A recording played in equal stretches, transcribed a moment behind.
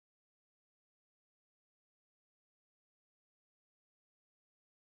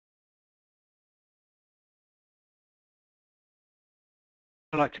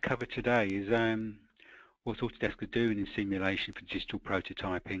I'd like to cover today is what Autodesk are doing in simulation for digital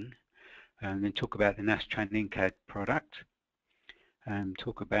prototyping, and then talk about the Nastran In CAD product, and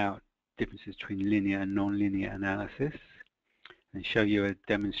talk about differences between linear and non-linear analysis, and show you a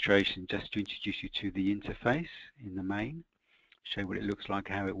demonstration just to introduce you to the interface in the main, show what it looks like,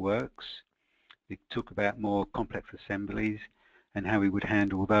 how it works. We talk about more complex assemblies and how we would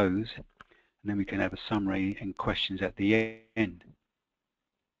handle those, and then we can have a summary and questions at the end.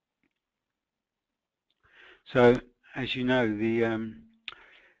 So, as you know,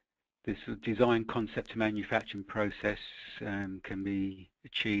 this design concept to manufacturing process can be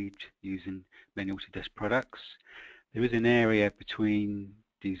achieved using many Autodesk products. There is an area between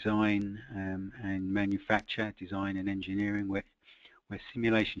design and manufacture, design and engineering, where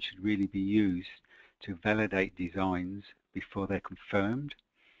simulation should really be used to validate designs before they're confirmed.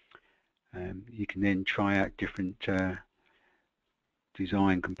 You can then try out different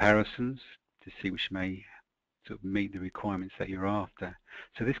design comparisons to see which may sort of meet the requirements that you're after.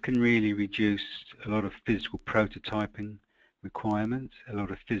 So this can really reduce a lot of physical prototyping requirements, a lot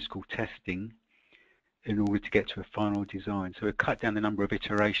of physical testing in order to get to a final design. So it cut down the number of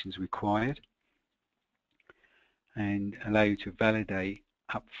iterations required and allow you to validate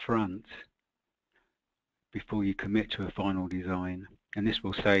up front before you commit to a final design. And this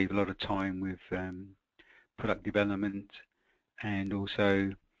will save a lot of time with product development and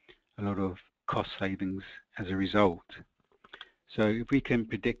also a lot of cost savings as a result. So if we can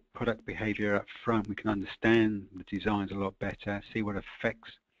predict product behavior up front, we can understand the designs a lot better, see what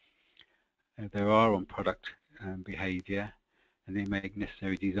effects there are on product behavior, and then make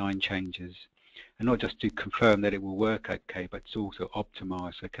necessary design changes. And not just to confirm that it will work okay, but to also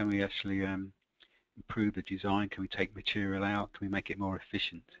optimize. So can we actually improve the design? Can we take material out? Can we make it more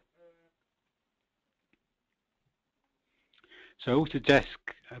efficient? So Autodesk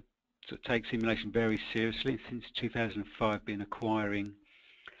takes simulation very seriously. Since 2005, been acquiring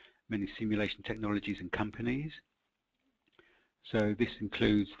many simulation technologies and companies. So this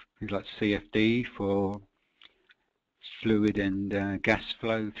includes things like CFD for fluid and gas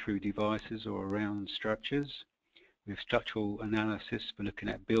flow through devices or around structures. We have structural analysis for looking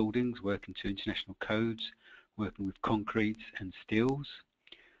at buildings, working to international codes, working with concrete and steels.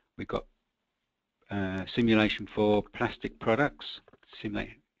 We've got simulation for plastic products,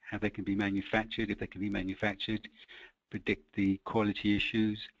 simulate how they can be manufactured, if they can be manufactured, predict the quality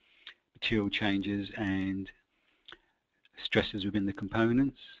issues, material changes and stresses within the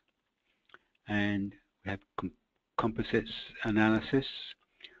components. And we have composites analysis,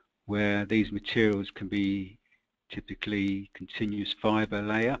 where these materials can be typically continuous fiber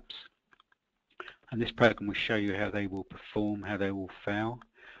layups. And this program will show you how they will perform, how they will fail.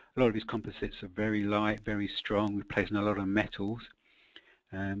 A lot of these composites are very light, very strong, replacing a lot of metals.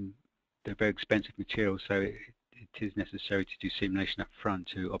 They're very expensive materials, so it is necessary to do simulation up front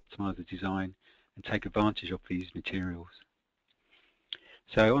to optimize the design and take advantage of these materials.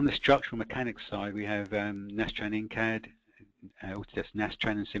 So on the structural mechanics side, we have Nastran In CAD, Autodesk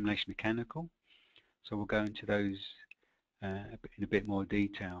Nastran and Simulation Mechanical. So we'll go into those in a bit more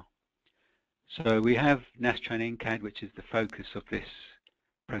detail. So we have Nastran In CAD, which is the focus of this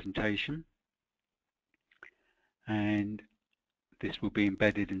presentation, and this will be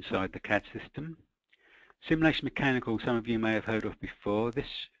embedded inside the CAD system. Simulation Mechanical, some of you may have heard of before. This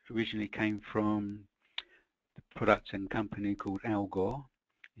originally came from the product and company called Algor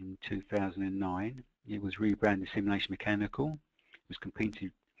in 2009. It was rebranded Simulation Mechanical. It was competing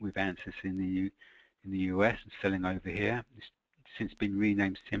with ANSYS in the US and selling over here. It's since been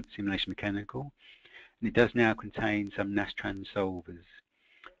renamed Simulation Mechanical, and it does now contain some Nastran solvers.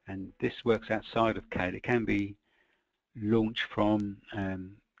 And this works outside of CAD. It can be launched from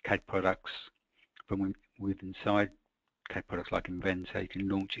CAD products from inside CAD products like Inventor. You can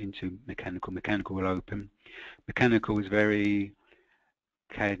launch into Mechanical. Mechanical will open. Mechanical is very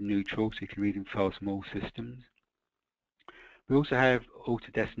CAD neutral, so you can read and file small systems. We also have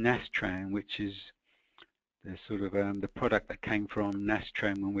Autodesk Nastran, which is the sort of the product that came from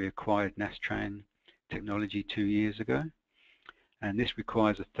Nastran when we acquired Nastran technology 2 years ago. And this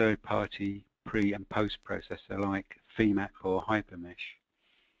requires a third-party pre- and post-processor like FEMAP or HyperMesh.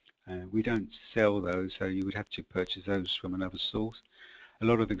 We don't sell those, so you would have to purchase those from another source. A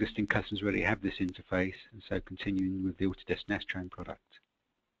lot of existing customers already have this interface, and so continuing with the Autodesk Nastran product.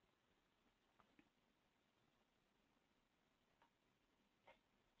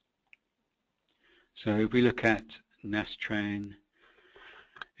 So if we look at Nastran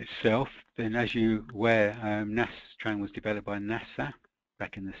itself, then as you're aware, Nastran was developed by NASA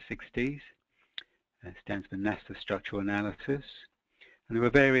back in the 60s. It stands for NASA Structural Analysis. And there were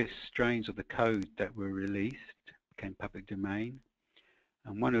various strains of the code that were released, became public domain.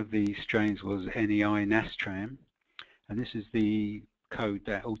 And one of the strains was NEI Nastran. And this is the code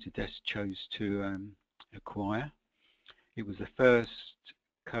that Autodesk chose to acquire. It was the first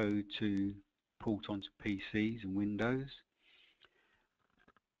code to port onto PCs and Windows.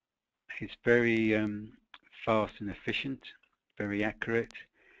 It's very fast and efficient, very accurate,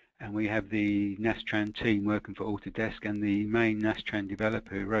 and we have the Nastran team working for Autodesk, and the main Nastran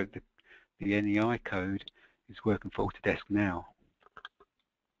developer who wrote the NEI code is working for Autodesk now.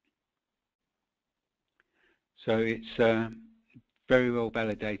 So it's very well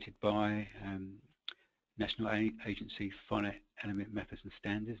validated by National Agency Finite Element Methods and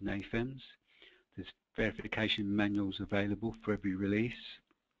Standards, NAFEMS. There's verification manuals available for every release.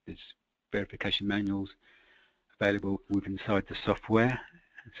 There's verification manuals available within inside the software.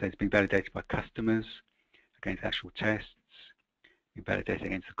 So it's been validated by customers against actual tests, been validated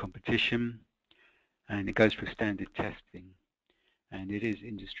against the competition, and it goes through standard testing. And it is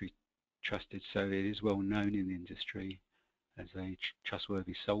industry trusted, so it is well known in the industry as a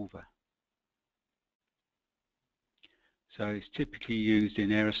trustworthy solver. So it's typically used in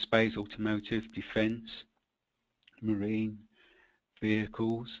aerospace, automotive, defense, marine,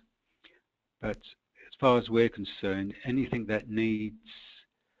 vehicles. But as far as we're concerned, anything that needs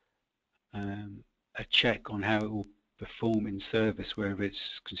a check on how it will perform in service, whether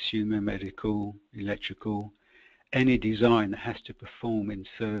it's consumer, medical, electrical, any design that has to perform in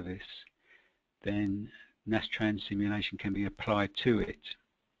service, then Nastran simulation can be applied to it.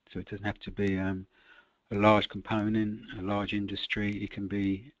 So it doesn't have to be a large component, a large industry. It can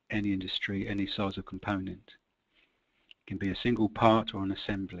be any industry, any size of component. It can be a single part or an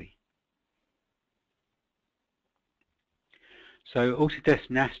assembly. So Autodesk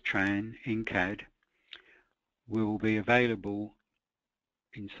Nastran in CAD will be available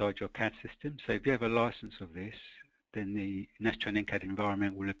inside your CAD system. So if you have a license of this, then the Nastran in CAD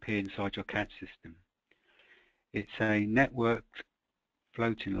environment will appear inside your CAD system. It's a networked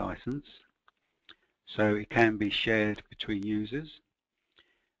floating license, so it can be shared between users.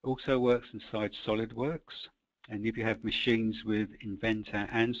 It also works inside SolidWorks, and if you have machines with Inventor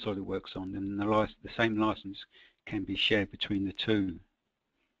and SolidWorks on, then the same license can be shared between the two.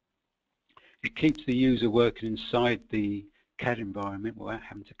 It keeps the user working inside the CAD environment without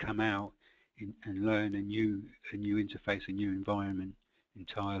having to come out and learn a new interface, a new environment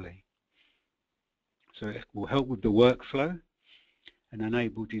entirely. So it will help with the workflow and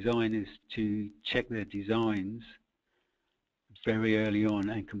enable designers to check their designs very early on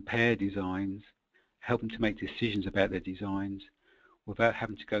and compare designs, help them to make decisions about their designs without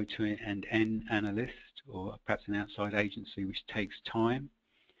having to go to an end analyst or perhaps an outside agency, which takes time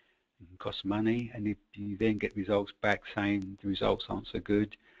and costs money. And if you then get results back saying the results aren't so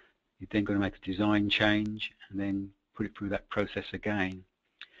good, you're then going to make a design change and then put it through that process again.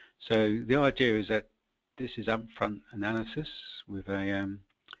 So the idea is that this is upfront analysis with the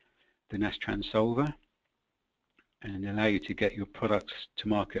Nastran solver, and allow you to get your products to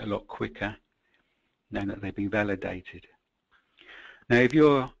market a lot quicker now that they've been validated. Now,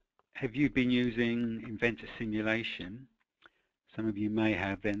 have you been using Inventor simulation? Some of you may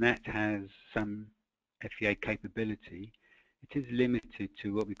have. Then that has some FEA capability. It is limited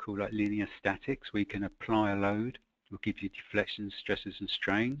to what we call like linear statics, where you can apply a load. It will give you deflections, stresses, and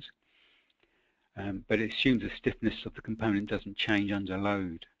strains. But it assumes the stiffness of the component doesn't change under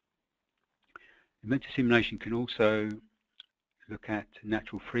load. Inventor simulation can also look at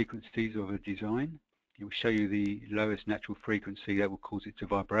natural frequencies of a design. It will show you the lowest natural frequency that will cause it to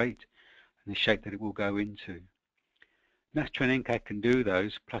vibrate and the shape that it will go into. Nastran in CAD can do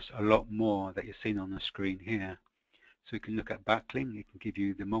those, plus a lot more that you're seeing on the screen here. So it can look at buckling. It can give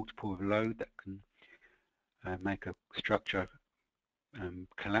you the multiple of load that can make a structure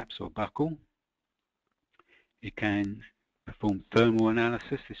collapse or buckle. It can perform thermal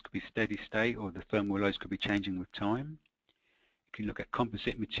analysis. This could be steady state, or the thermal loads could be changing with time. You can look at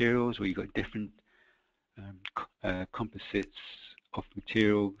composite materials, where you've got different composites of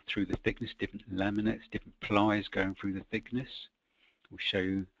material through the thickness, different laminates, different plies going through the thickness. We'll show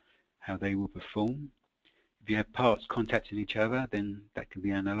you how they will perform. If you have parts contacting each other, then that can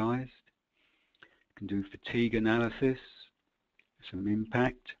be analysed. You can do fatigue analysis, some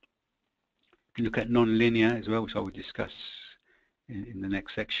impact. You can look at nonlinear as well, which I will discuss in the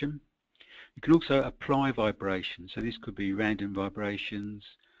next section. You can also apply vibrations. So this could be random vibrations,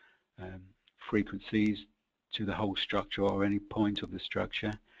 frequencies to the whole structure or any point of the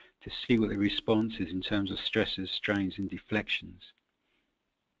structure to see what the response is in terms of stresses, strains, and deflections.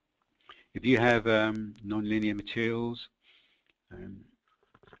 If you have nonlinear materials,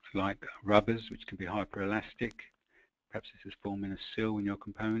 like rubbers, which can be hyperelastic. Perhaps this is forming a seal in your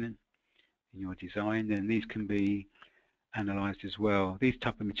component, in your design. Then these can be analysed as well. These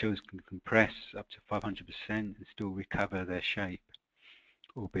type of materials can compress up to 500% and still recover their shape,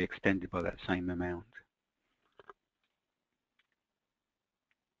 or be extended by that same amount.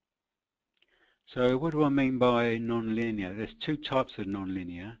 So what do I mean by nonlinear? There's two types of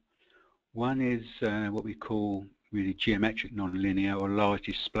nonlinear. One is what we call really geometric nonlinear, or large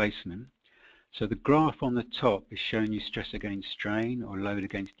displacement. So the graph on the top is showing you stress against strain or load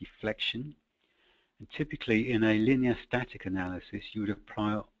against deflection. And typically in a linear static analysis you would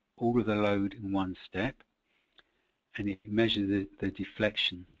apply all of the load in one step and it measures the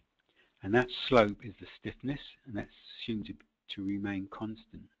deflection. And that slope is the stiffness, and that's assumed to remain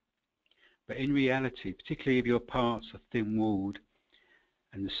constant. But in reality, particularly if your parts are thin-walled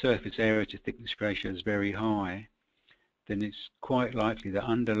and the surface area to thickness ratio is very high, then it's quite likely that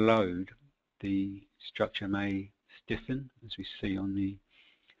under load the structure may stiffen, as we see on the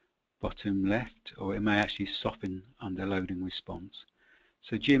bottom left, or it may actually soften under loading response.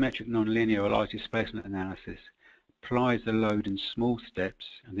 So geometric nonlinear or large displacement analysis applies the load in small steps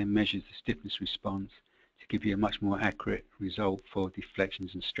and then measures the stiffness response to give you a much more accurate result for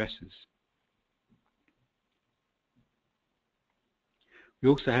deflections and stresses. We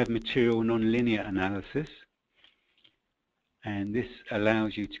also have material nonlinear analysis, and this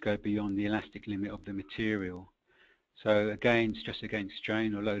allows you to go beyond the elastic limit of the material. So again, stress against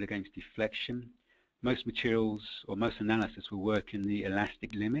strain or load against deflection. Most materials or most analysis will work in the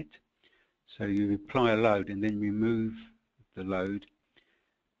elastic limit. So you apply a load and then remove the load.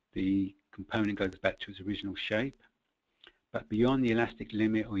 The component goes back to its original shape. But beyond the elastic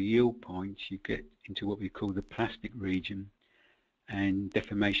limit or yield points, you get into what we call the plastic region, and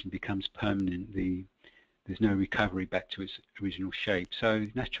deformation becomes permanent. There's no recovery back to its original shape. So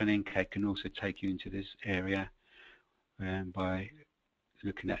Nastran In CAD can also take you into this area by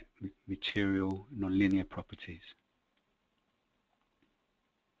looking at material nonlinear properties.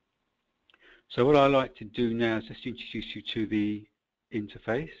 So what I like to do now is just introduce you to the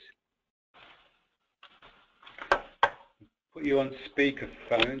interface. Put you on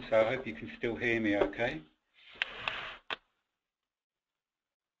speakerphone, so I hope you can still hear me okay.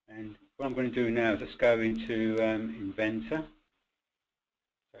 And what I'm going to do now is just go into Inventor.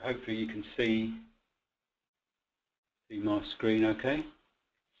 So hopefully you can see my screen okay.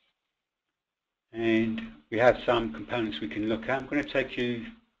 And we have some components we can look at. I'm going to take you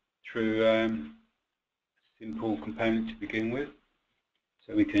through a simple component to begin with,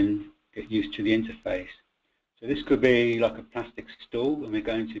 so we can get used to the interface. So this could be like a plastic stool, and we're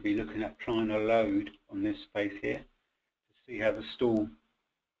going to be looking at applying a load on this face here to see how the stool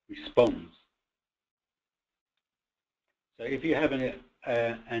responds. So if you have a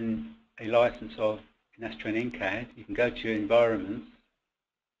license of Nastran In CAD, you can go to your environments,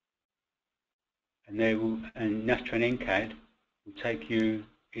 and Nastran In CAD will take you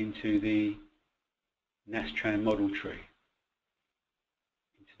into the Nastran model tree,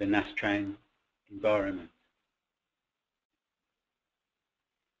 into the Nastran environment.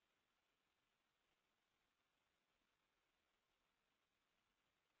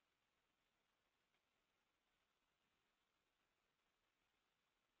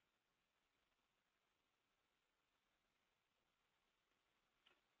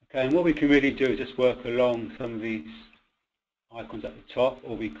 Okay, and what we can really do is just work along some of these icons at the top,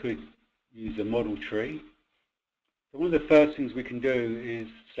 or we could use a model tree. So one of the first things we can do is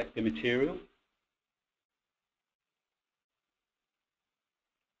select the material.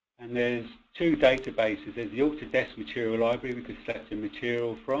 And there's two databases. There's the Autodesk material library we could select a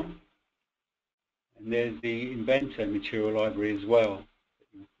material from, and there's the Inventor material library as well.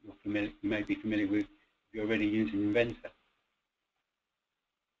 You may be familiar with if you're already using Inventor.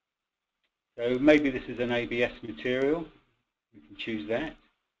 So maybe this is an ABS material. We can choose that.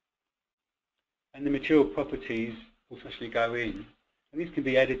 And the material properties automatically go in. And these can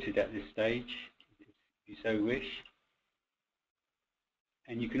be edited at this stage if you so wish.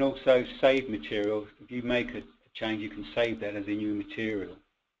 And you can also save material. If you make a change, you can save that as a new material.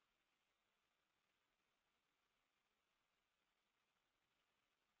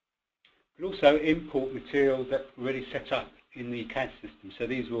 You can also import materials that are already set up in the CAD system. So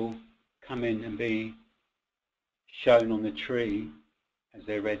these will come in and be shown on the tree as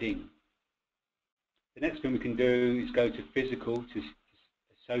they're read in. The next thing we can do is go to physical to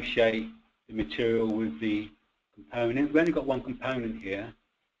associate the material with the component. We've only got one component here,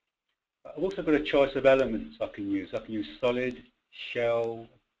 but I've also got a choice of elements I can use. I can use solid, shell,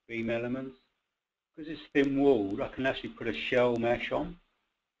 beam elements. Because it's thin walled, I can actually put a shell mesh on.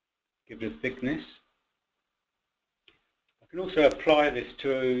 give it a thickness. I can also apply this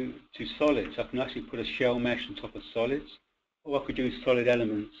to solids. I can actually put a shell mesh on top of solids, or I could use solid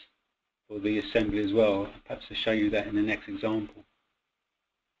elements for the assembly as well. Perhaps I'll show you that in the next example.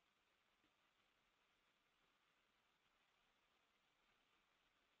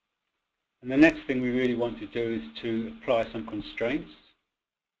 And the next thing we really want to do is to apply some constraints.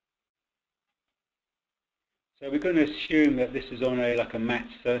 So we're going to assume that this is on like a matte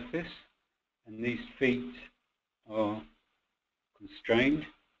surface, and these feet are constrained,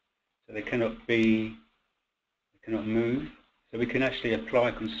 so they cannot move. So we can actually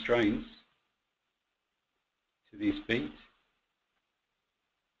apply constraints to these feet.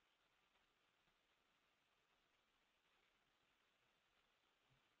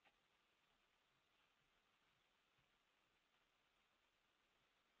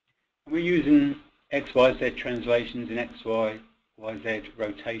 And we're using X, Y, Z translations and X, Y, Z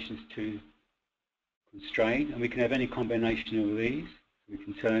rotations to constrain, and we can have any combination of these. We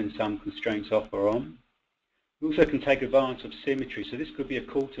can turn some constraints off or on. We also can take advantage of symmetry, so this could be a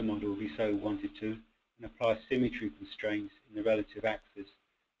quarter model if we so wanted to, and apply symmetry constraints in the relative axis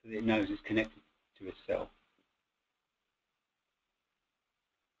so that it knows it's connected to itself.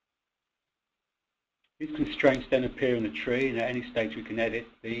 These constraints then appear in the tree, and at any stage we can edit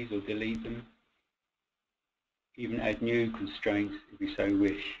these or delete them, even add new constraints if we so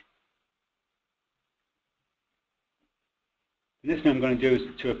wish. The next thing I'm going to do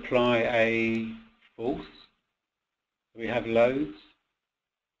is to apply a force. We have loads,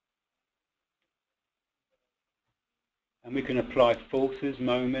 and we can apply forces,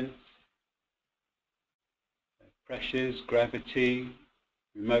 moments, pressures, gravity,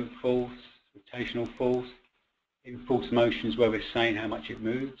 remote force, rotational force, impulse motions where we're saying how much it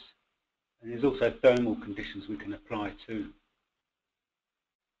moves, and there's also thermal conditions we can apply too.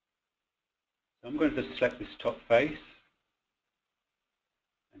 So I'm going to select this top face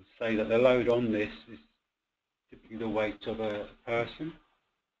and say that the load on this is typically the weight of a person.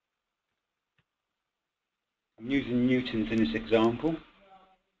 I'm using newtons in this example,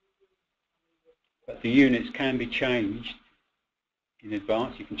 but the units can be changed in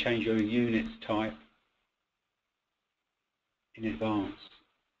advance. You can change your units type in advance.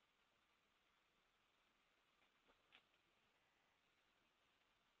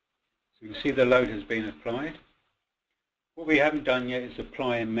 So you can see the load has been applied. What we haven't done yet is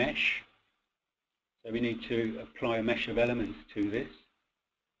apply a mesh. So we need to apply a mesh of elements to this.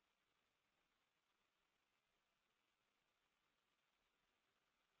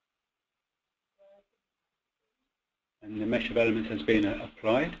 And the mesh of elements has been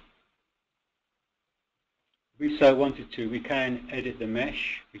applied. If we so wanted to, we can edit the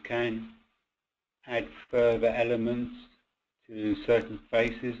mesh. We can add further elements to certain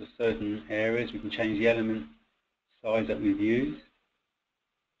faces or certain areas. We can change the element size that we've used.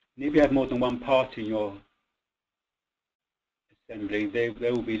 And if you have more than one part in your assembly, they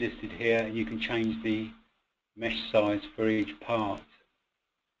will be listed here, and you can change the mesh size for each part.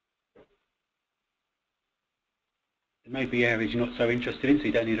 There may be areas you're not so interested in, so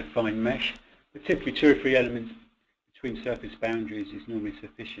you don't need a fine mesh, but typically 2 or 3 elements between surface boundaries is normally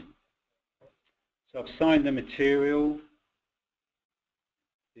sufficient. So I've assigned the material,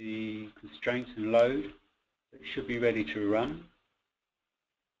 the constraints and load. It should be ready to run.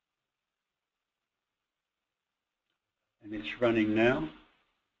 And it's running now.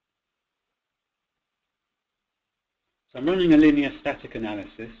 So I'm running a linear static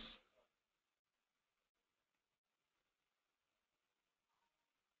analysis.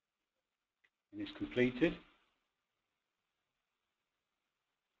 And it's completed.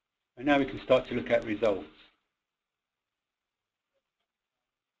 And now we can start to look at results.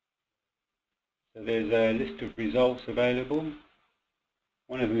 So there's a list of results available.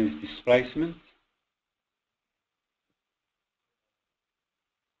 One of them is displacement.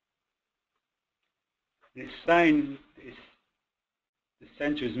 And it's saying the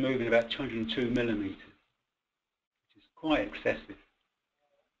centre is moving about 202 millimeters, which is quite excessive.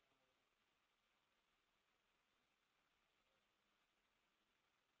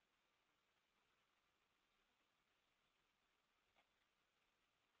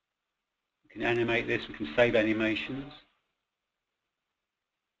 We can animate this, we can save animations.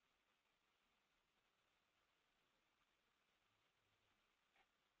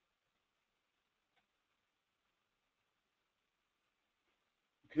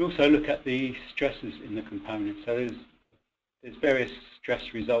 We can also look at the stresses in the component. So there's various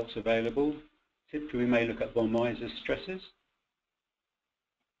stress results available. Typically we may look at von Mises stresses.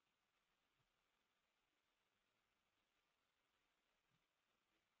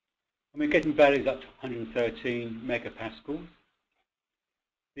 we're getting values up to 113 megapascals.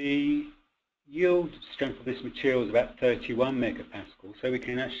 The yield strength of this material is about 31 megapascals, so we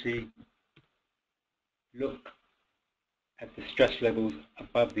can actually look at the stress levels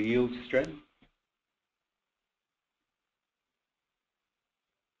above the yield strength.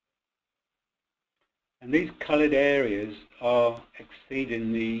 And these coloured areas are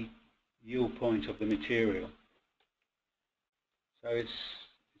exceeding the yield point of the material. So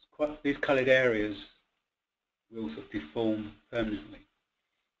these coloured areas will sort of deform permanently.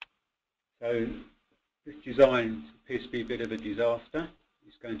 So this design appears to be a bit of a disaster.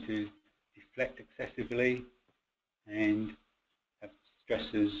 It's going to deflect excessively and have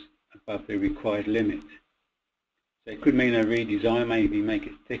stresses above the required limit. So it could mean a redesign, maybe make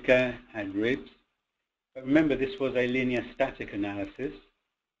it thicker, add ribs. But remember, this was a linear static analysis,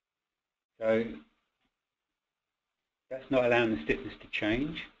 so that's not allowing the stiffness to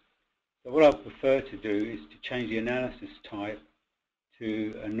change. So what I prefer to do is to change the analysis type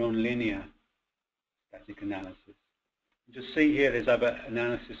to a nonlinear static analysis. Just see here there's other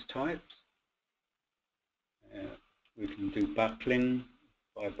analysis types. We can do buckling,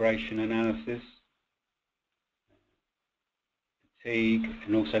 vibration analysis, fatigue,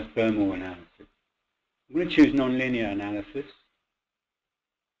 and also thermal analysis. I'm going to choose nonlinear analysis.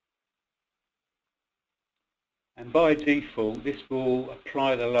 And by default, this will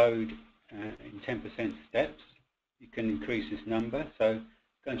apply the load in 10% steps. You can increase this number. So I'm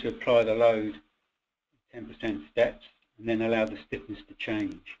going to apply the load in 10% steps and then allow the stiffness to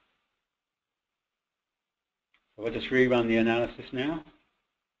change. So I'll just rerun the analysis now.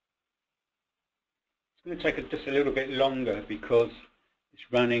 It's going to take just a little bit longer because it's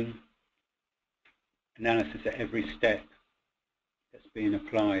running analysis at every step that's being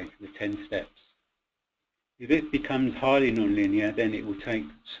applied, the 10 steps. If it becomes highly nonlinear, then it will take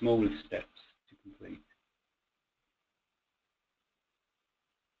smaller steps to complete.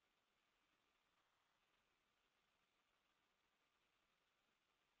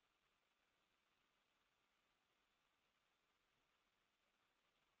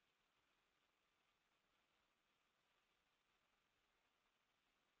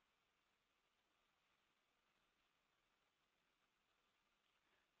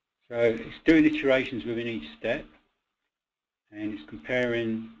 So it's doing iterations within each step, and it's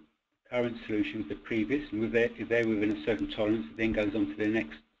comparing the current solution with the previous, and if they're within a certain tolerance, it then goes on to the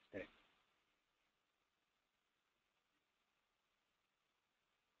next step.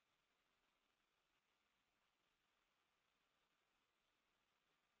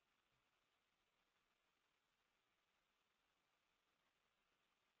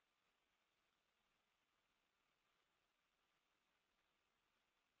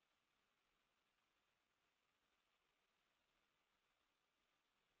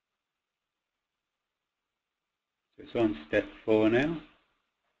 So it's on step 4 now.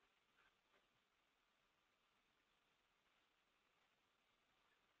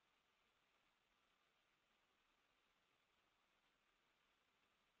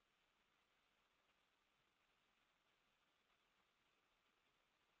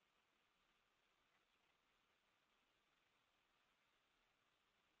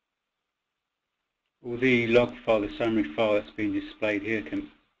 All the log file, the summary file that's being displayed here can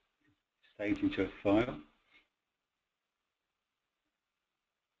be saved into a file.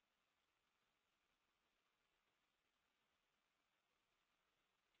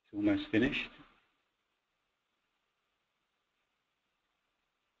 It's almost finished.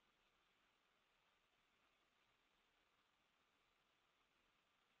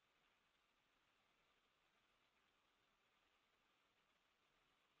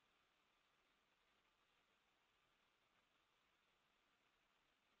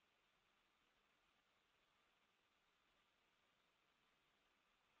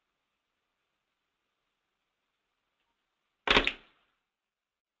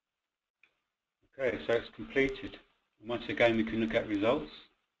 Okay, so it's completed. And once again, we can look at results.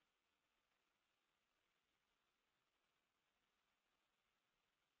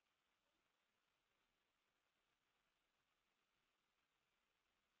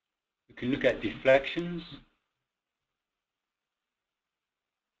 We can look at deflections.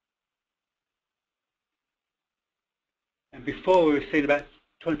 And before we were seeing about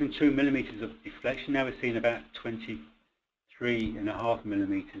 202 millimeters of deflection, now we're seeing about 23.5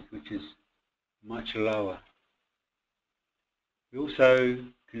 millimeters, which is much lower. We also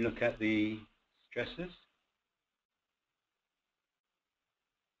can look at the stresses.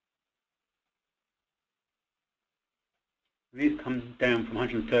 These come down from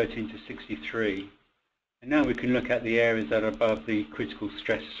 113 to 63. And now we can look at the areas that are above the critical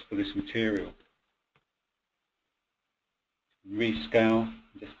stress for this material. Rescale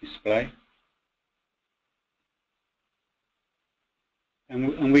this display.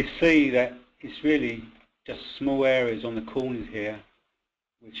 And we see that it's really just small areas on the corners here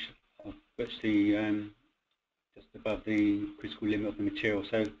which are virtually just above the critical limit of the material.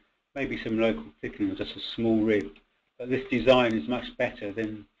 So maybe some local thickening or just a small rib. But this design is much better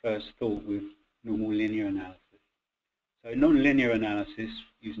than first thought with normal linear analysis. So non-linear analysis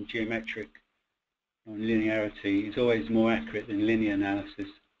using geometric non-linearity is always more accurate than linear analysis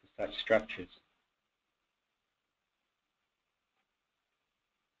for such structures.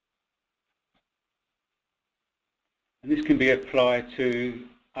 And this can be applied to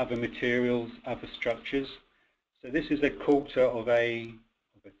other materials, other structures. So this is a quarter of a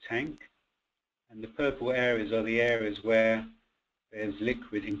tank, and the purple areas are the areas where there's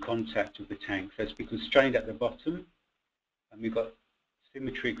liquid in contact with the tank. So it's been constrained at the bottom, and we've got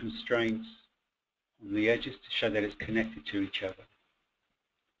symmetry constraints on the edges to show that it's connected to each other.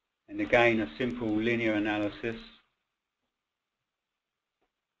 And again, a simple linear analysis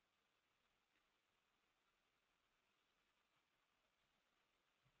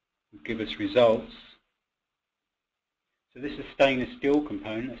will give us results. So this is a stainless steel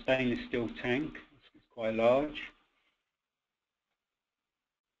component, a stainless steel tank. It's quite large.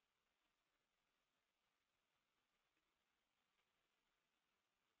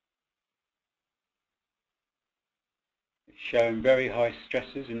 It's showing very high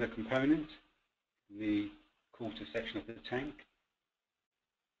stresses in the component, in the quarter section of the tank.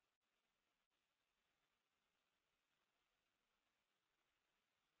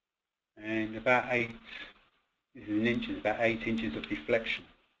 And about 8, this is in inches, about 8 inches of deflection.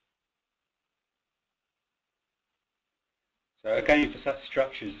 So again, for such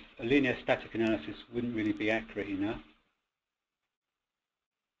structures, a linear static analysis wouldn't really be accurate enough.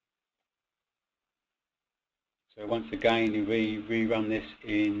 So once again, we rerun this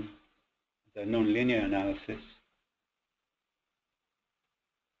in the non-linear analysis.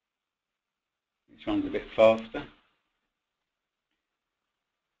 It runs a bit faster.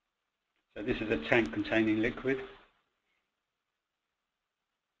 So this is a tank containing liquid.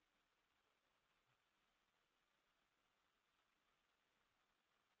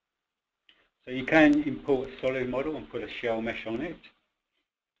 So you can import a solid model and put a shell mesh on it.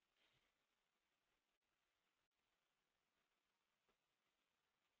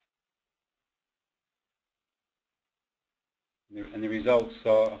 And the results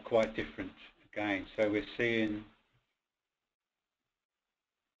are quite different again. So we're seeing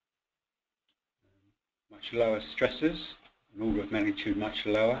much lower stresses, an order of magnitude much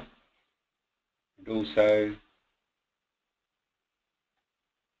lower, and also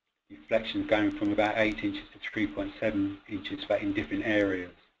deflection going from about 8 inches to 3.7 inches, but in different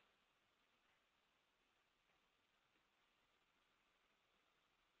areas.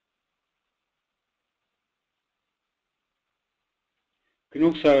 You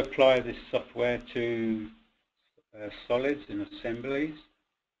can also apply this software to solids and assemblies.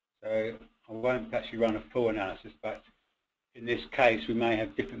 So I won't actually run a full analysis, but in this case we may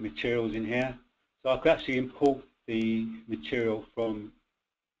have different materials in here. So I could actually import the material from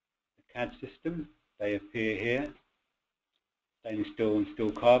the CAD system. They appear here, stainless steel and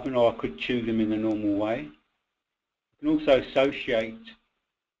steel carbon, or I could choose them in the normal way. I can also associate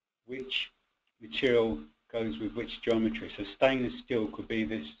which material goes with which geometry. So stainless steel could be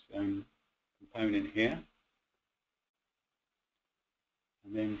this component here.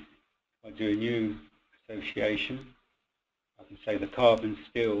 And then if I do a new association, I can say the carbon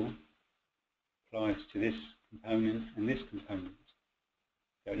steel applies to this component and this component.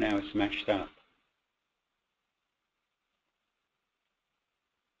 So now it's matched up.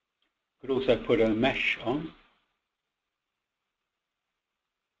 Could also put a mesh on.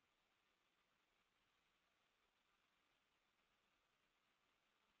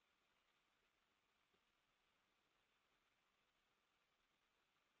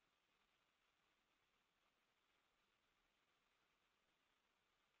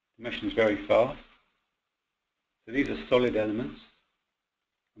 The mesh is very fast. So these are solid elements,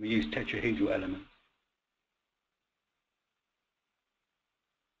 and we use tetrahedral elements.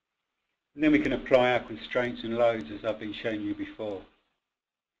 And then we can apply our constraints and loads as I've been showing you before.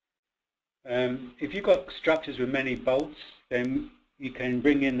 If you've got structures with many bolts, then you can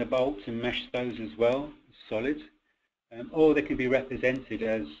bring in the bolts and mesh those as well, solids, or they can be represented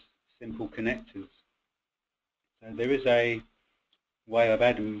as simple connectors. So there is a way of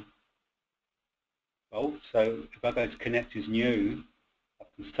adding bolts. So if I go to connectors new, I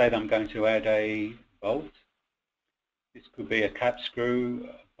can say that I'm going to add a bolt. This could be a cap screw,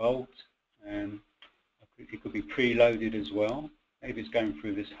 a bolt, and it could be preloaded as well. Maybe it's going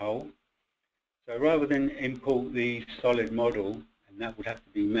through this hole. So rather than import the solid model, and that would have to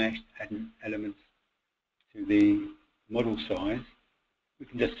be meshed, adding elements to the model size, we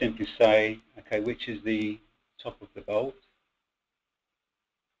can just simply say, okay, which is the top of the bolt,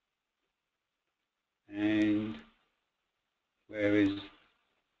 and where is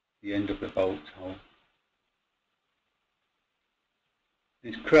the end of the bolt hole.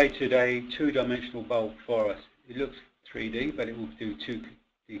 It's created a two-dimensional bolt for us. It looks 3D, but it will do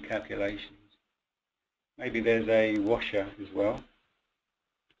 2D calculations. Maybe there's a washer as well.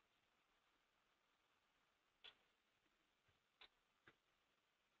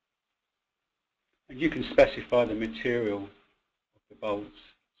 And you can specify the material of the bolts,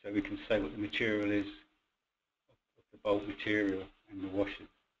 so we can say what the material is of the bolt material and the washer.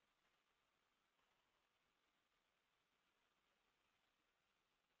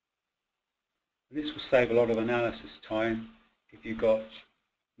 And this will save a lot of analysis time if you've got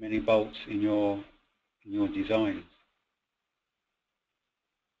many bolts in your designs.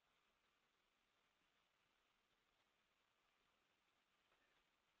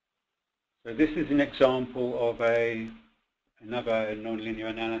 So this is an example of another nonlinear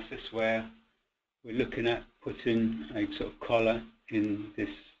analysis where we're looking at putting a sort of collar in this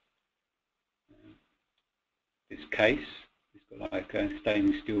case. It's got like a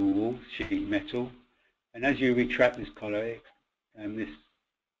stainless steel wall, sheet metal, and as you retract this collar, this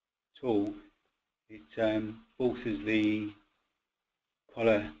tool, it forces the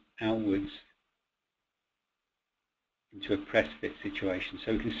collar outwards into a press fit situation.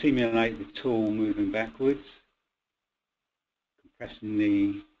 So we can simulate the tool moving backwards, compressing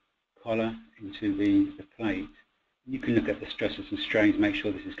the collar into the plate. You can look at the stresses and strains, make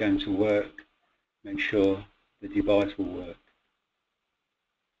sure this is going to work, make sure the device will work.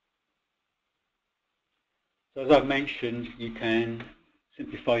 So as I've mentioned, you can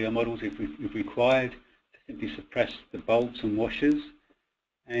simplify your models if required, to simply suppress the bolts and washers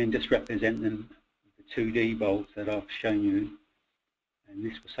and just represent them with the 2D bolts that I've shown you, and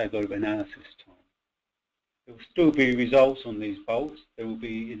this will save a lot of analysis time. There will still be results on these bolts. They will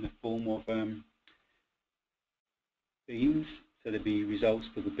be in the form of beams, so there'll be results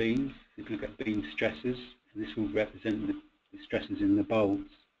for the beams. You can look at beam stresses, and this will represent the stresses in the bolts.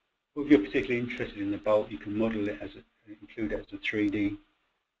 Or if you're particularly interested in the bolt, you can model it include it as a 3D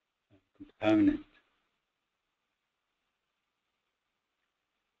component.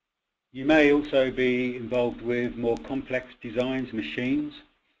 You may also be involved with more complex designs, machines,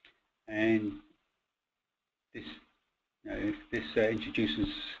 and this, if this introduces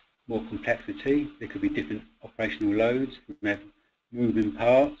more complexity, there could be different operational loads, we may have moving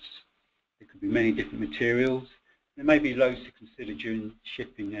parts, there could be many different materials. There may be loads to consider during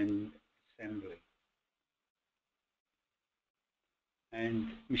shipping and assembly.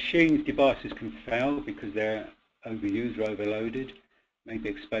 And machine devices can fail because they're overused or overloaded, may be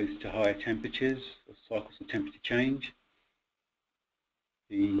exposed to higher temperatures or cycles of temperature change.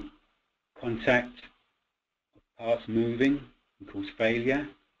 The contact of parts moving can cause failure.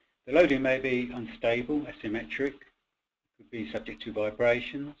 The loading may be unstable, asymmetric, could be subject to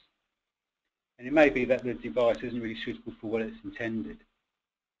vibrations, and it may be that the device isn't really suitable for what it's intended.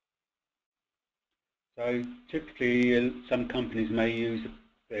 So typically some companies may use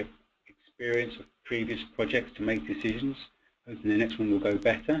their experience of previous projects to make decisions, hoping the next one will go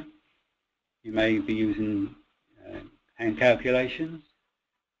better. You may be using hand calculations.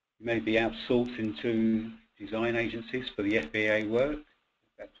 You may be outsourcing to design agencies for the FEA work.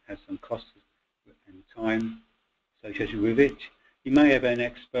 That has some costs and time associated with it. You may have an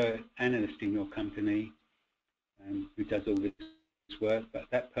expert analyst in your company who does all this work, but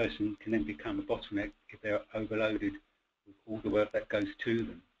that person can then become a bottleneck if they're overloaded with all the work that goes to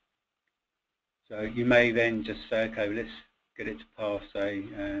them. So you may then just say, okay, let's get it to pass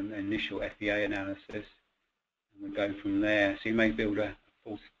an initial FEA analysis, and we'll go from there. So you may build a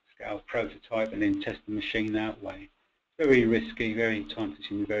full-scale prototype and then test the machine that way. Very risky, very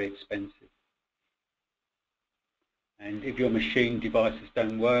time-consuming, very expensive. And if your machine devices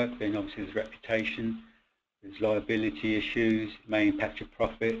don't work, then obviously there's reputation, there's liability issues, it may impact your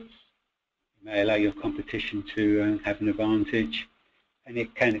profits, it may allow your competition to have an advantage, and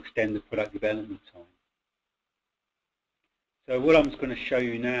it can extend the product development time. So what I'm going to show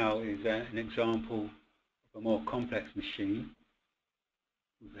you now is an example of a more complex machine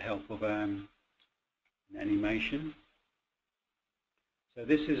with the help of an animation. So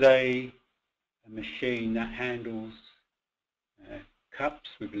this is a machine that handles cups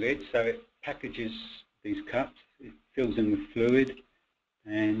with lids. So packages these cups, it fills them with fluid,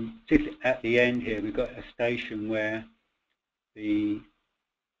 and particularly at the end here we've got a station where there's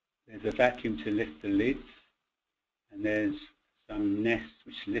a vacuum to lift the lids, and there's some nest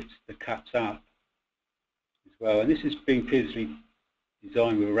which lifts the cups up as well. And this has been previously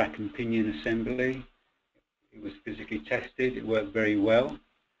designed with a rack and pinion assembly. It was physically tested, it worked very well.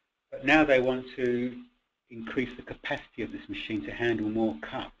 But now they want to increase the capacity of this machine to handle more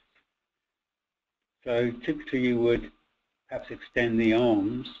cups. So typically you would perhaps extend the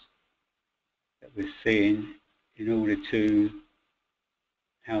arms that we're seeing in order to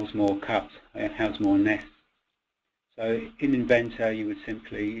house more cups, house more nests. So in Inventor you would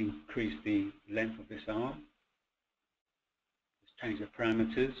simply increase the length of this arm, just change the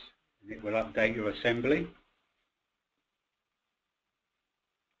parameters, and it will update your assembly.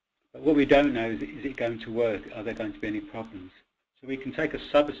 But what we don't know is it going to work? Are there going to be any problems? So we can take a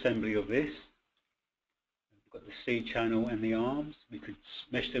sub-assembly of this. We've got the C channel and the arms. We could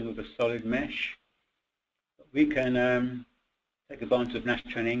mesh them with a solid mesh. But we can take advantage of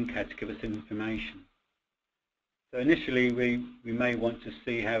Nastran In CAD to give us information. So initially we may want to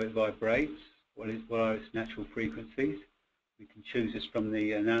see how it vibrates, what are its natural frequencies. We can choose this from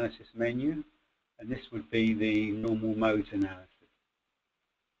the analysis menu, and this would be the normal modes analysis.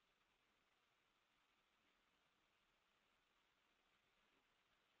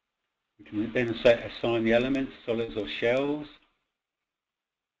 We can then assign the elements, solids or shells,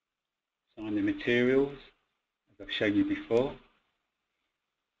 assign the materials, as I've shown you before.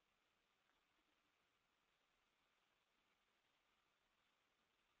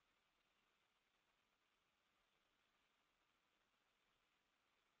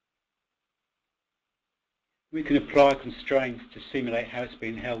 We can apply constraints to simulate how it's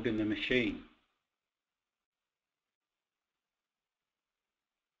being held in the machine.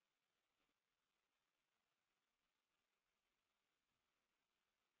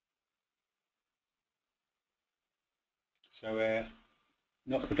 So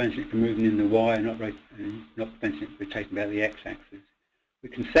not preventing it from moving in the Y, not preventing it from rotating about the X-axis. We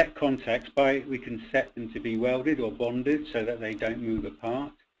can set contacts we can set them to be welded or bonded so that they don't move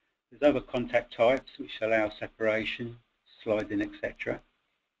apart. There's other contact types which allow separation, sliding, etc.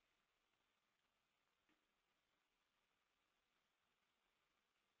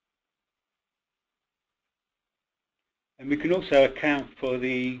 And we can also account for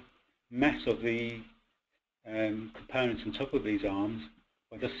the mass of the components on top of these arms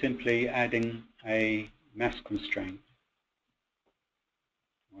by just simply adding a mass constraint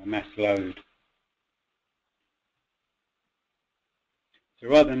or a mass load. So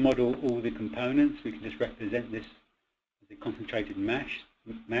rather than model all the components, we can just represent this as a concentrated mass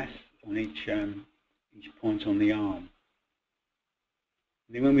on each point on the arm.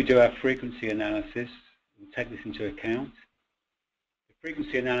 And then when we do our frequency analysis, we'll take this into account. The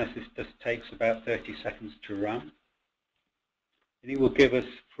frequency analysis just takes about 30 seconds to run. And it will give us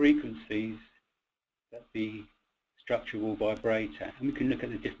frequencies that the structure will vibrate at. And we can look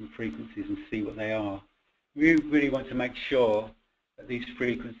at the different frequencies and see what they are. We really want to make sure that these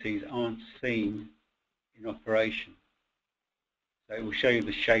frequencies aren't seen in operation. So it will show you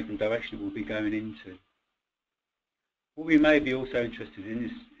the shape and direction it will be going into. What we may be also interested in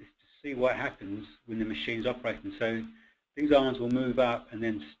is to see what happens when the machine's operating. So these arms will move up and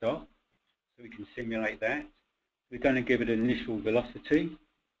then stop. So we can simulate that. We're going to give it an initial velocity.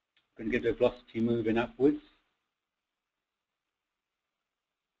 We're going to give the velocity moving upwards.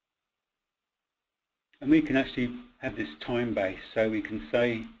 And we can actually have this time base, so we can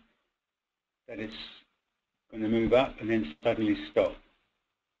say that it's going to move up and then suddenly stop.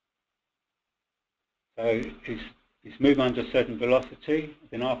 So it's moving under a certain velocity,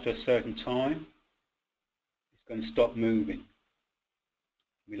 then after a certain time, it's going to stop moving.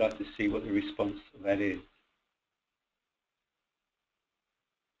 We like to see what the response of that is.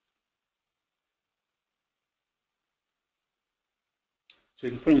 So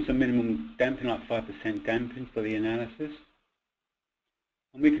we can put on some minimum damping, like 5% damping for the analysis.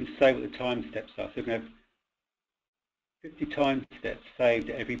 And we can say what the time steps are. So we can have 50 time steps saved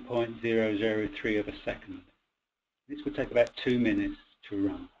at every 0.003 of a second. This will take about 2 minutes to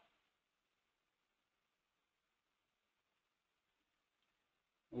run.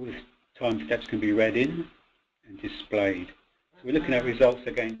 All the time steps can be read in and displayed. So we're looking at results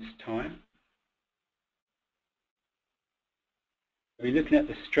against time. We're looking at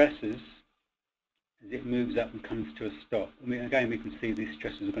the stresses as it moves up and comes to a stop. Again, we can see these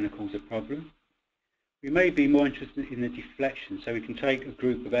stresses are going to cause a problem. We may be more interested in the deflection, so we can take a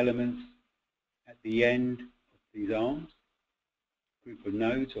group of elements at the end of these arms, a group of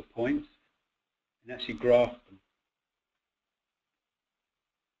nodes or points, and actually graph them.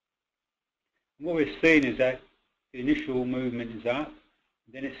 And what we're seeing is that the initial movement is up,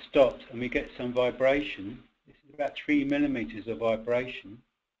 then it stops, and we get some vibration. This is about 3 millimeters of vibration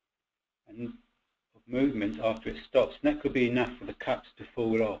and of movement after it stops, and that could be enough for the cuts to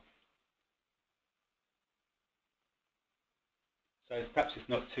fall off. So perhaps it's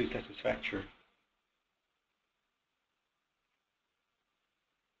not too satisfactory.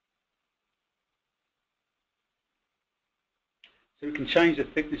 So we can change the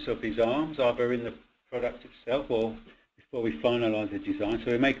thickness of these arms either in the product itself or before we finalise the design.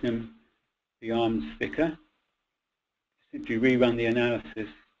 So we're making the arms thicker. Simply rerun the analysis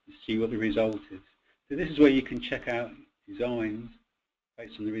to see what the result is. So this is where you can check out designs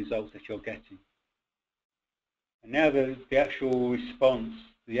based on the results that you're getting. And now the actual response,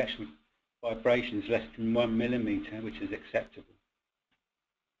 the actual vibration is less than 1 millimeter, which is acceptable.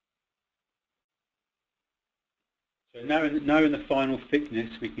 So now in the final thickness,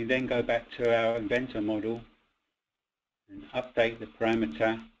 we can then go back to our Inventor model and update the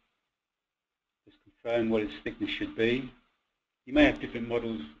parameter, just confirm what its thickness should be. You may have different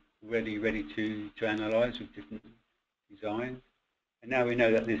models ready to analyse with different designs. And now we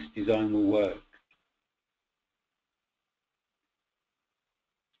know that this design will work.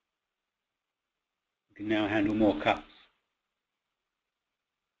 We can now handle more cuts.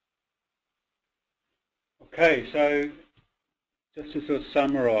 Okay, so just to sort of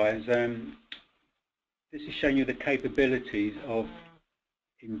summarise, this is showing you the capabilities of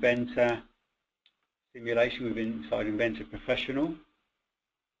Inventor simulation inside Inventor Professional.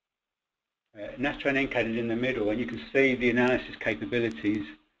 Nastran In CAD is in the middle, and you can see the analysis capabilities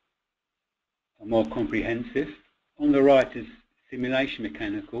are more comprehensive. On the right is simulation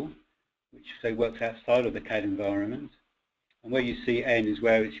mechanical, which say works outside of the CAD environment. And where you see N is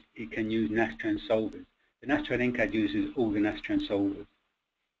where it can use Nastran solvers. The Nastran In CAD uses all the Nastran solvers.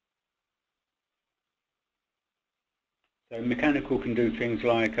 So mechanical can do things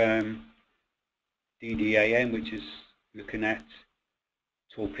like DDAM, which is looking at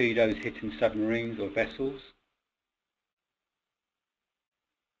torpedoes hitting submarines or vessels.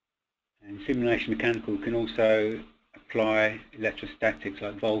 And simulation mechanical can also apply electrostatics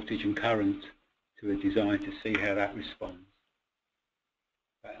like voltage and current to a design to see how that responds.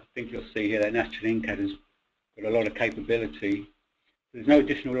 But I think you'll see here that Nastran In CAD has got a lot of capability. There's no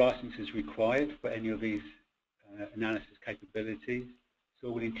additional licenses required for any of these analysis capabilities. It's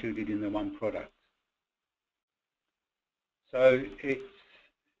all included in the one product. So if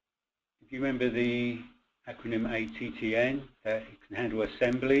you remember the acronym ATTN, it can handle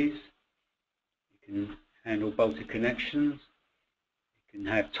assemblies, it can handle bolted connections, it can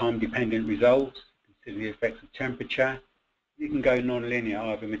have time-dependent results, consider the effects of temperature. You can go non-linear,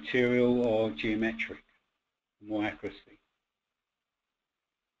 either material or geometric, for more accuracy.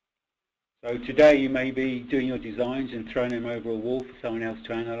 So today you may be doing your designs and throwing them over a wall for someone else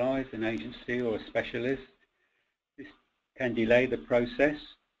to analyse, an agency or a specialist. This can delay the process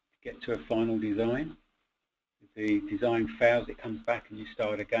to get to a final design. If the design fails, it comes back and you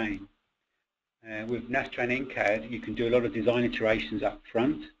start again. With Nastran In CAD, you can do a lot of design iterations up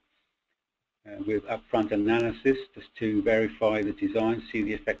front with upfront analysis just to verify the design, see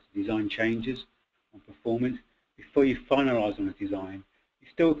the effects of design changes on performance before you finalise on a design. You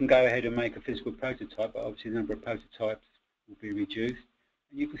still can go ahead and make a physical prototype, but obviously the number of prototypes will be reduced.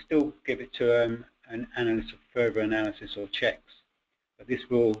 And you can still give it to an analyst for further analysis or checks. But this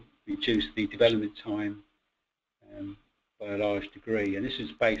will reduce the development time by a large degree. And this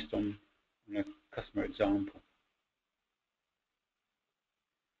is based on a customer example.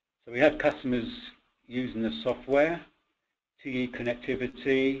 So we have customers using the software, TE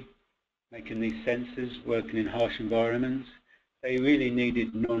connectivity, making these sensors, working in harsh environments. They really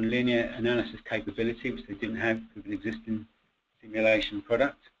needed non-linear analysis capability, which they didn't have with an existing simulation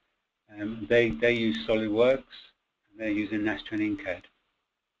product. They use SolidWorks, and they're using Nastran In CAD.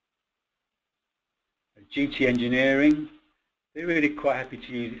 GT Engineering, they're really quite happy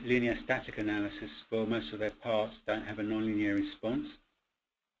to use linear static analysis for most of their parts, don't have a non-linear response.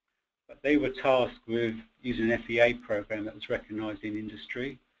 But they were tasked with using an FEA program that was recognised in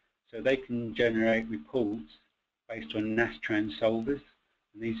industry, so they can generate reports based on Nastran solvers,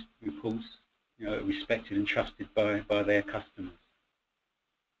 and these reports, are respected and trusted by their customers.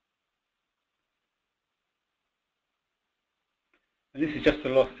 And this is just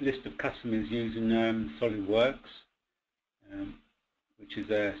a list of customers using SolidWorks, which is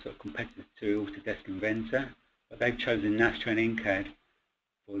a sort of competitor to Autodesk Inventor, but they've chosen Nastran In CAD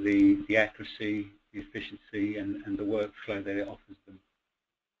for the accuracy, the efficiency, and the workflow that it offers them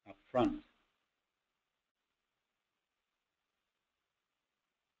up front.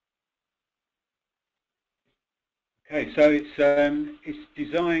 Okay, so it's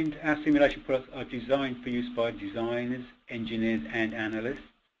designed. Our simulation products are designed for use by designers, engineers, and analysts.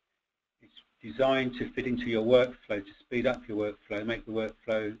 It's designed to fit into your workflow, to speed up your workflow, make the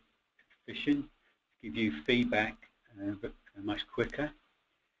workflow efficient, give you feedback but much quicker.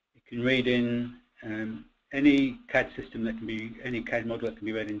 It can read in any CAD system that can be, any CAD model that can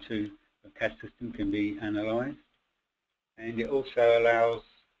be read into a CAD system can be analysed, and it also allows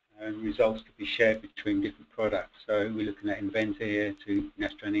results to be shared between different products. So we're looking at Inventor here to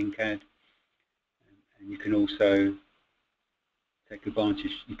Nastran In CAD, and you can also take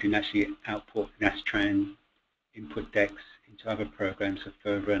advantage. You can actually output Nastran input decks into other programs for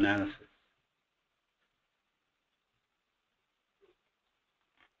further analysis.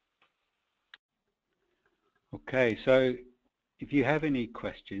 Okay, so if you have any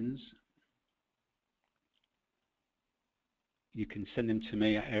questions, you can send them to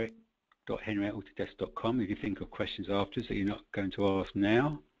me at eric.henry@autodesk.com if you think of questions afterwards that you're not going to ask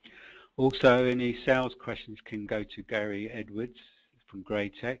now. Also, any sales questions can go to Gary Edwards from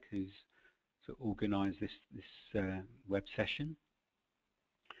Greytech, who's sort of organised this web session.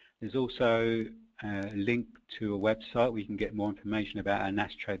 There's also a link to a website where you can get more information about our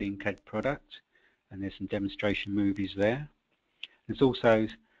Nastran In CAD product, and there's some demonstration movies there. There's also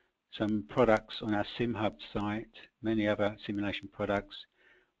some products on our SimHub site, many other simulation products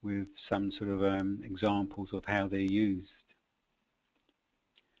with some sort of examples of how they're used.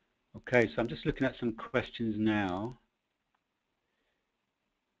 Okay, so I'm just looking at some questions now.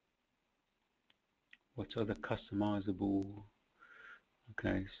 What are the customizable?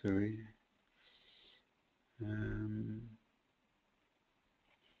 Okay, sorry.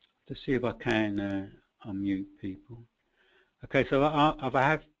 Let's see if I can unmute people. Okay, so I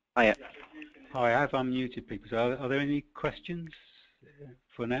have. Hiya. Hi, I have unmuted people. So are there any questions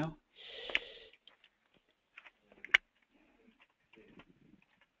for now?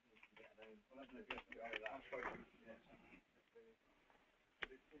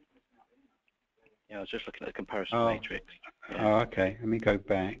 Yeah, I was just looking at the comparison matrix. Yeah. Oh, okay. Let me go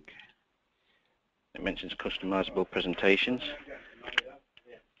back. It mentions customizable presentations.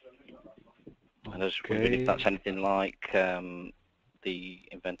 And I was just wondering if that's anything like the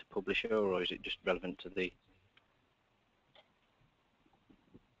Inventor publisher, or is it just relevant to the...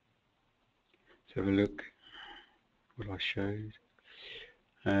 Let's have a look what I showed.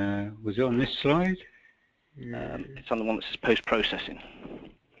 Was it on this slide? It's on the one that says post-processing.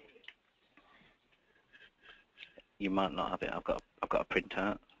 You might not have it. I've got a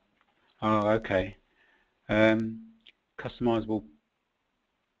printout. Oh, okay. Customizable.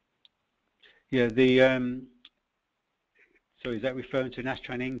 Yeah, so is that referring to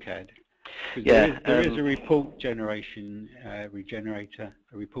Nastran In CAD? Yeah, there is a report generation regenerator,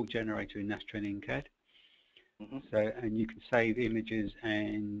 a report generator in Nastran In CAD. Mm-hmm. So, and you can save images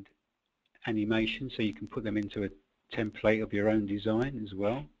and animations, so you can put them into a template of your own design as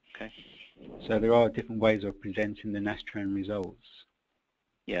well. Okay. So there are different ways of presenting the Nastran results.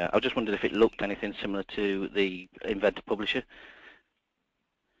 Yeah, I just wondered if it looked anything similar to the Inventor publisher.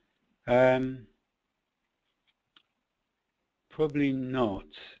 Probably not.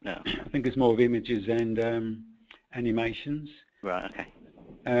 No. I think it's more of images and animations. Right. Okay.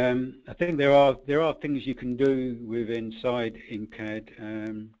 I think there are things you can do with inside In CAD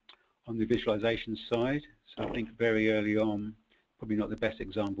on the visualization side. So I think very early on, probably not the best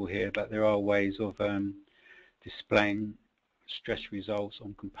example here, but there are ways of displaying stress results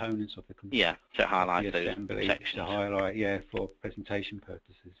on components of the yeah, to highlight those assembly, sections. to highlight, yeah, for presentation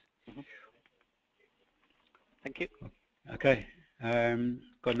purposes. Mm-hmm. Thank you. Okay,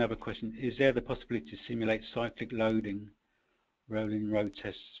 got another question. Is there the possibility to simulate cyclic loading, rolling road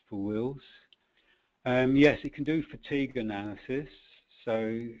tests for wheels? Yes, it can do fatigue analysis.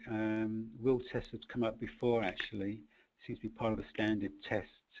 So wheel tests have come up before, actually. It seems to be part of a standard test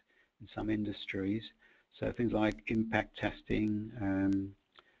in some industries. So things like impact testing,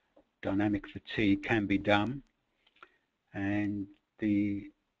 dynamic fatigue can be done, and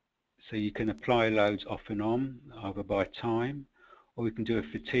so you can apply loads off and on, either by time, or we can do a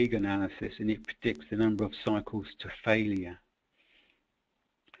fatigue analysis, and it predicts the number of cycles to failure.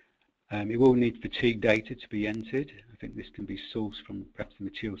 It will need fatigue data to be entered. I think this can be sourced from perhaps the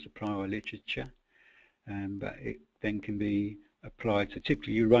material supply or literature, but it then can be applied. So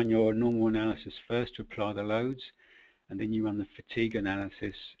typically you run your normal analysis first to apply the loads, and then you run the fatigue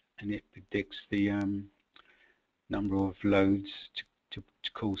analysis, and it predicts the number of loads to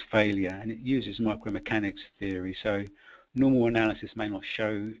cause failure, and it uses micromechanics theory. So normal analysis may not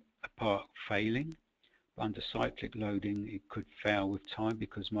show a part failing, but under cyclic loading it could fail with time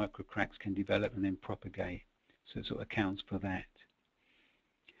because microcracks can develop and then propagate So it sort of accounts for that.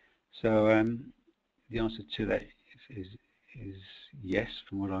 So the answer to that is yes,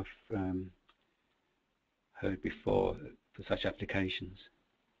 from what I've heard before for such applications.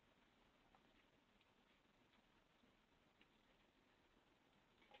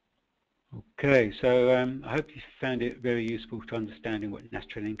 Okay, so I hope you found it very useful to understanding what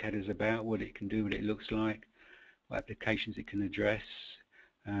Nastran In CAD is about, what it can do, what it looks like, what applications it can address.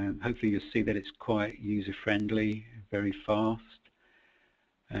 Hopefully you'll see that it's quite user-friendly, very fast.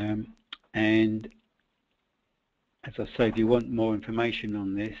 And as I say, if you want more information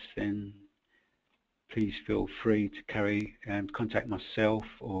on this, then please feel free to contact myself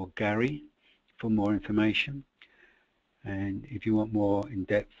or Gary for more information. And if you want more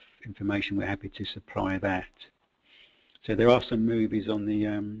in-depth information, we're happy to supply that. So there are some movies on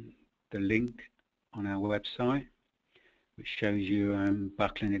the link on our website, which shows you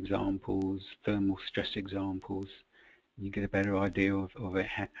buckling examples, thermal stress examples, and you get a better idea of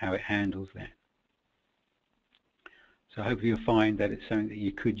how it handles that. So hopefully you'll find that it's something that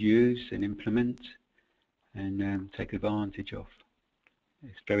you could use and implement and take advantage of.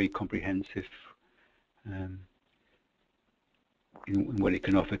 It's very comprehensive in what it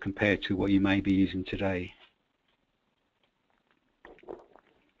can offer compared to what you may be using today.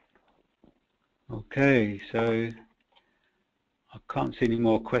 Okay, so I can't see any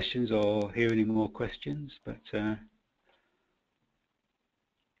more questions or hear any more questions, but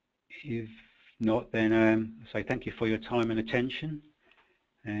if not, then I say thank you for your time and attention,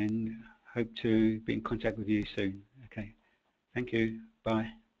 and hope to be in contact with you soon. Okay, thank you. Bye.